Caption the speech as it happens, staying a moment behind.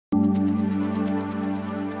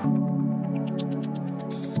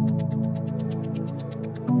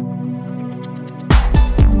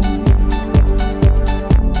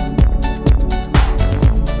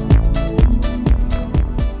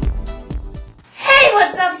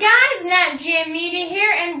Nat Jam Media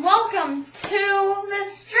here, and welcome to the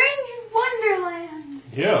Strange Wonderland.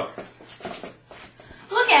 Yeah.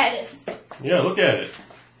 Look at it. Yeah, look at it.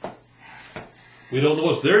 We don't know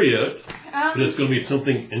what's there yet, but it's going to be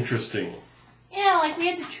something interesting. Yeah, like we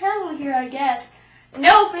had to travel here, I guess.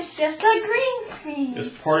 Nope, it's just a green screen. It's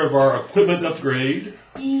part of our equipment upgrade.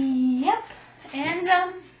 Yep. And,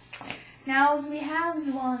 now we have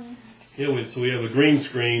one. Yeah, so we have a green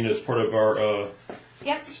screen as part of our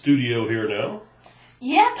studio here now.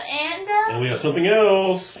 Yep, and we have something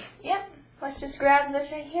else. Yep. Let's just grab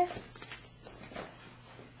this right here.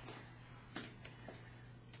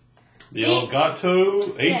 The Elgato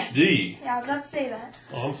HD. Yeah, I was about to say that.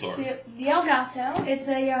 Oh, I'm sorry. The Elgato. It's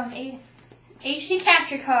a HD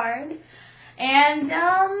capture card, and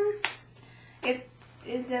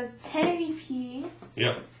it does 1080p.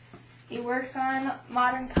 Yeah. It works on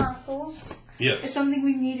modern consoles. Yes. It's something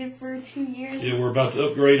we've needed for 2 years. Yeah, we're about to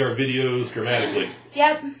upgrade our videos dramatically.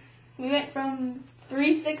 Yep. We went from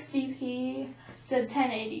 360p to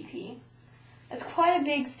 1080p. That's quite a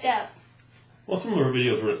big step. Well, some of our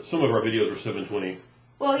videos were 720.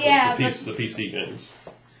 Well, yeah, the PC games.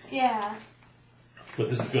 Yeah. But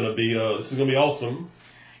this is gonna be awesome.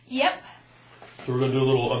 Yep. So we're gonna do a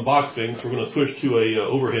little unboxing. So we're gonna switch to a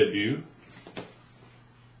overhead view,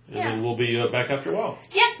 and then we'll be back after a while.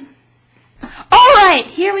 Yep. All right,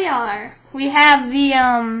 here we are. We have the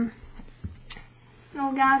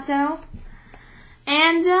Elgato,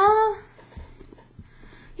 and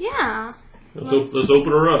yeah. Let's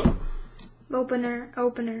open her up. Opener.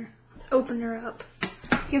 Let's open her up.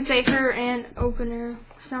 You can say her and opener.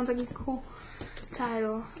 Sounds like a cool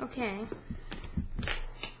title. Okay.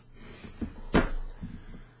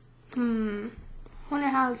 Wonder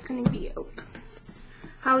how it's gonna be open.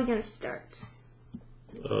 How are we gonna start?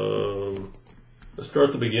 Let's start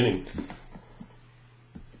at the beginning.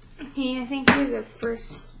 Yeah, I think here's a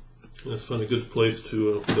first. Let's find a good place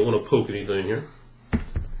to. Don't want to poke anything here.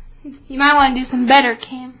 You might want to do some better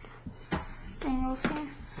cam angles here.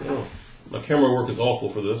 Oh, my camera work is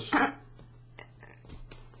awful for this.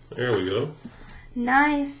 There we go.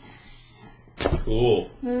 Nice.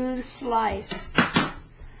 Cool. Smooth slice.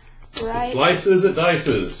 Right. It slices, it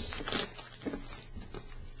dices.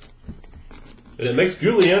 And it makes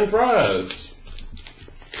julienne fries.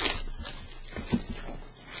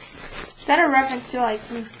 Is that a reference to like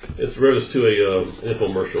some... It's a reference to a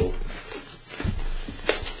infomercial.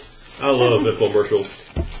 I love infomercials.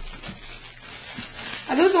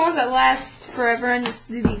 Are those the ones that last forever and just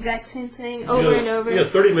do the exact same thing over and over? Yeah,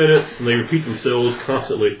 30 minutes and they repeat themselves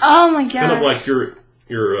constantly. Oh my god. Kind of like your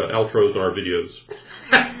outros on our videos.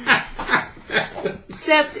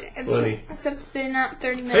 Except they're not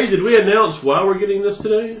 30 minutes. Hey, did we announce why we're getting this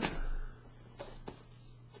today?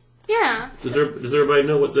 Yeah. Does everybody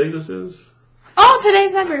know what day this is? Oh,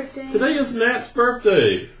 today's my birthday. Today is Nat's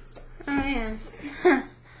birthday. Oh, yeah.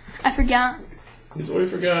 I forgot. He's always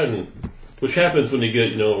forgotten. Which happens when you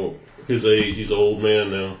get, his age. He's an old man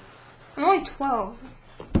now. I'm only 12.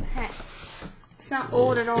 Heck. It's not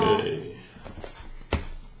old at all.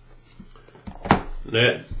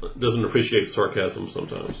 Nat doesn't appreciate sarcasm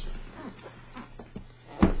sometimes.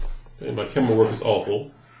 Okay, my camera work is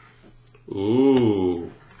awful. Ooh,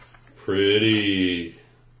 pretty.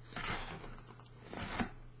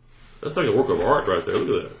 That's like a work of art right there.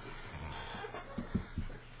 Look at that.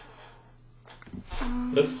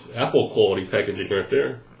 That's Apple quality packaging right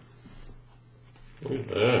there. Look at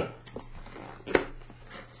that.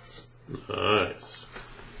 Nice.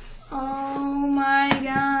 Oh my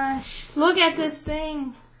gosh. Look at this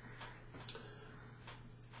thing.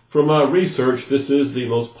 From my research, this is the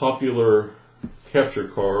most popular capture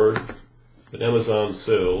card that Amazon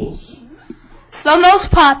sells. The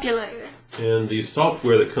most popular. And the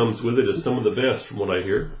software that comes with it is some of the best from what I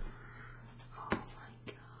hear. Oh my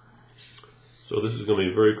gosh. So this is going to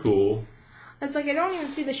be very cool. It's like I don't even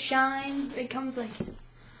see the shine. It comes like...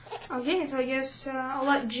 Okay, so I guess I'll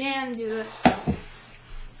let Jan do this stuff.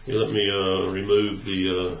 Here, let me remove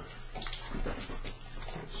the... let's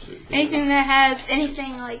see. Anything that has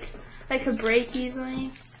anything like could break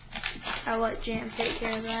easily, I'll let Jan take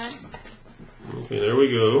care of that. Okay, there we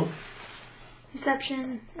go.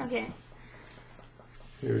 Inception. Okay.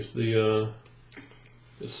 Here's the...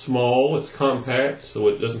 it's small, it's compact, so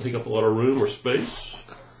it doesn't take up a lot of room or space.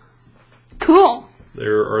 Cool.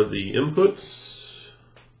 There are the inputs.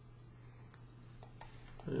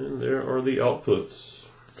 And there are the outputs.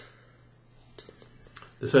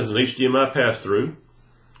 This has an HDMI pass-through.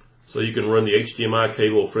 So you can run the HDMI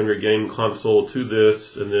cable from your game console to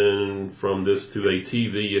this, and then from this to a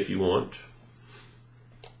TV if you want,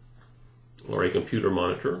 or a computer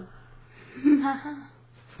monitor.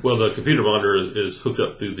 Well, the computer monitor is hooked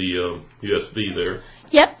up through the USB there.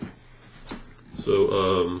 Yep.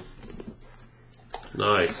 So,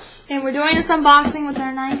 nice. And we're doing this unboxing with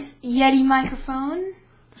our nice Yeti microphone.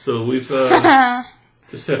 So we've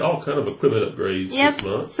just had all kind of equipment upgrades this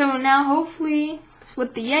month. So now hopefully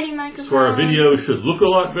with the Yeti microphone. So our videos should look a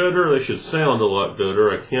lot better. They should sound a lot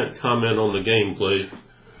better. I can't comment on the gameplay,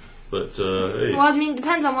 but hey. Well, I mean, it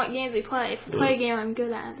depends on what games they play. If they play a game I'm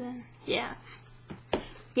good at, then yeah.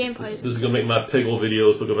 Gameplay. This is gonna make my Peggle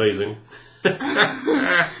videos look amazing.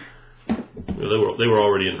 They were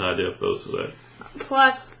already in high def though, so that.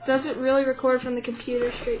 Plus, does it really record from the computer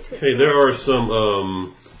straight to it? Hey, there are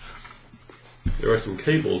some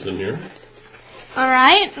cables in here. All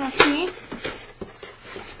right, let's see.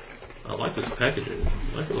 I like this packaging.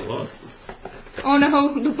 I like it a lot. Oh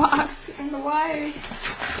no, the box and the wires.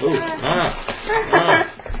 Oh,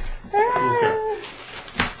 Okay.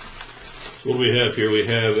 So what do we have here? We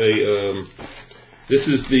have a. This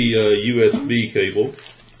is the USB cable.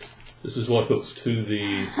 This is what hooks to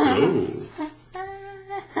the.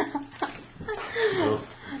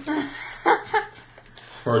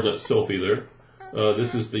 Pardon that selfie there.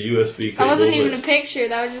 This is the USB cable. That wasn't even a picture.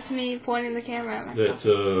 That was just me pointing the camera at myself.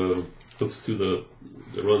 That hooks to the.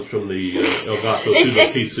 That runs from the Elgato to the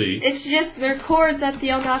PC. It's just their cords that the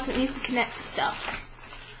Elgato needs to connect to stuff.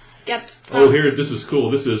 Yep. Oh, here, this is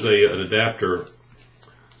cool. This is an adapter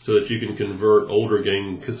so that you can convert older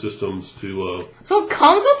game systems to. So it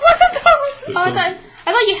comes with one of those? I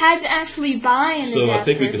thought you had to actually buy an adapter. So I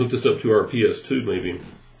think we can hook this up to our PS2 maybe.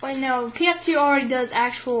 Wait, no. PS2 already does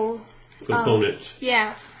actual components.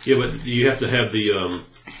 Yeah. Yeah, but you have to have the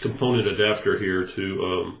component adapter here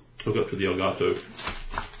to hook up to the Elgato.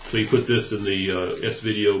 So you put this in the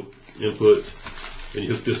S-video input, and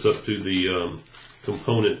you hook this up to the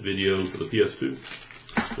component video for the PS2.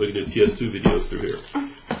 So we can do PS2 videos through here.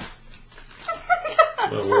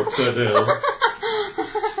 We're upside down.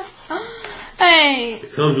 Hey!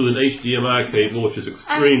 It comes with an HDMI cable, which is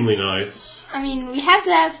extremely nice. I mean, we have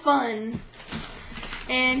to have fun.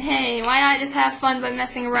 And hey, why not just have fun by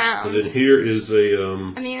messing around? And then here is a...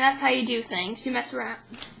 I mean, that's how you do things. You mess around.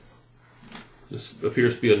 This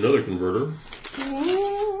appears to be another converter.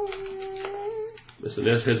 This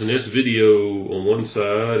has an S-video on one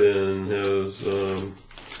side and has...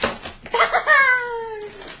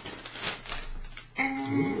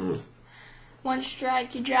 One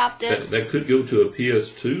strike, you dropped it. That could go to a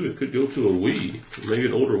PS2. It could go to a Wii. Maybe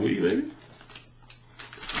an older Wii, maybe?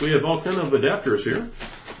 We have all kind of adapters here.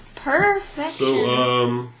 Perfection.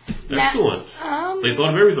 So, excellent. They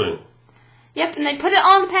thought of everything. Yep, and they put it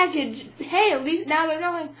on the package. Hey, at least now they're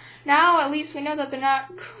knowing. Now at least we know that they're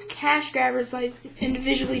not cash grabbers by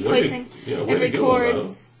individually placing every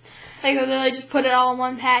cord. They literally just put it all in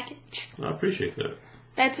one package. I appreciate that.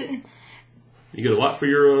 That's it. You get a lot for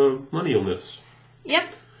your money on this. Yep.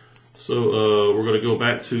 So we're going to go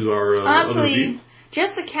back to our other view.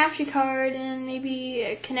 Just the capture card and maybe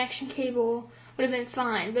a connection cable would have been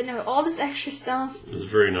fine. But no, all this extra stuff. It's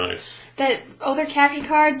very nice. That other capture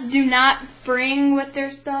cards do not bring with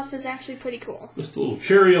their stuff is actually pretty cool. Just a little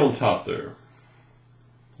cherry on top there.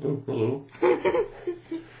 Oh, hello.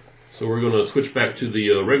 So we're going to switch back to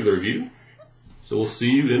the regular view. So we'll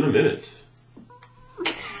see you in a minute.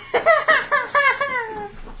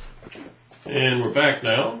 And we're back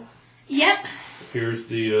now. Yep. Here's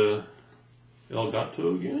the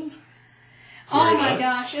Elgato again. Oh my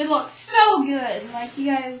gosh, it looks so good. Like, you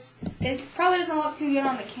guys, it probably doesn't look too good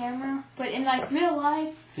on the camera, but in like real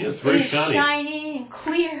life, yeah, it's very shiny and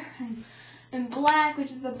clear and black, which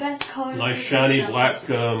is the best color. Nice shiny black.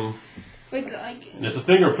 And it's a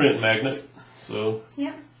fingerprint magnet, so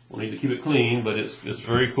we'll need to keep it clean, but it's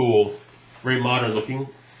very cool, very modern looking.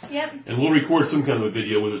 Yep. And we'll record some kind of a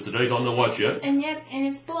video with it today. Don't know what yet. And and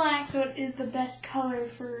it's black, so it is the best color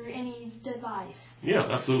for any device. Yeah,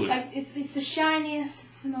 absolutely. Like it's the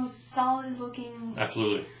shiniest, the most solid looking.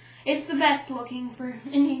 Absolutely. It's the best looking for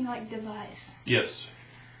any device. Yes.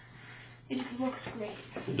 It just looks great.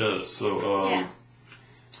 It does. So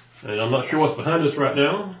and I'm not sure what's behind us right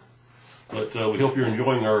now, but we hope you're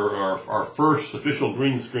enjoying our first official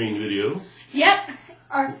green screen video. Yep.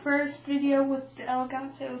 Our first video with the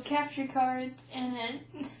Elgato capture card in it.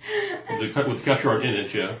 With the capture card in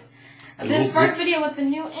it, yeah. And this first video with the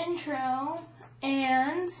new intro,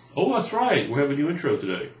 and... Oh, that's right. We have a new intro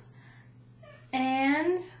today.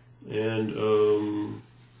 And... And, I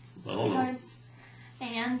don't know.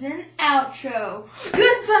 And an outro.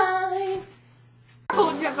 Goodbye!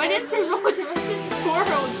 Roll jump. I didn't say roll jump. I said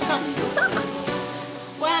twirl jump.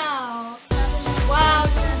 Wow. Wow.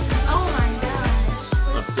 Oh my gosh.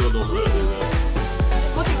 I still don't know.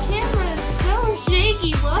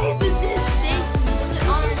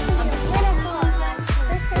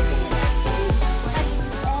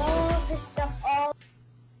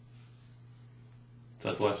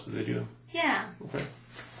 That's the last of the video? Yeah. Okay.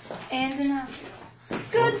 And an outro. Well,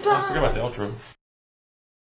 Goodbye. I forgot about the outro.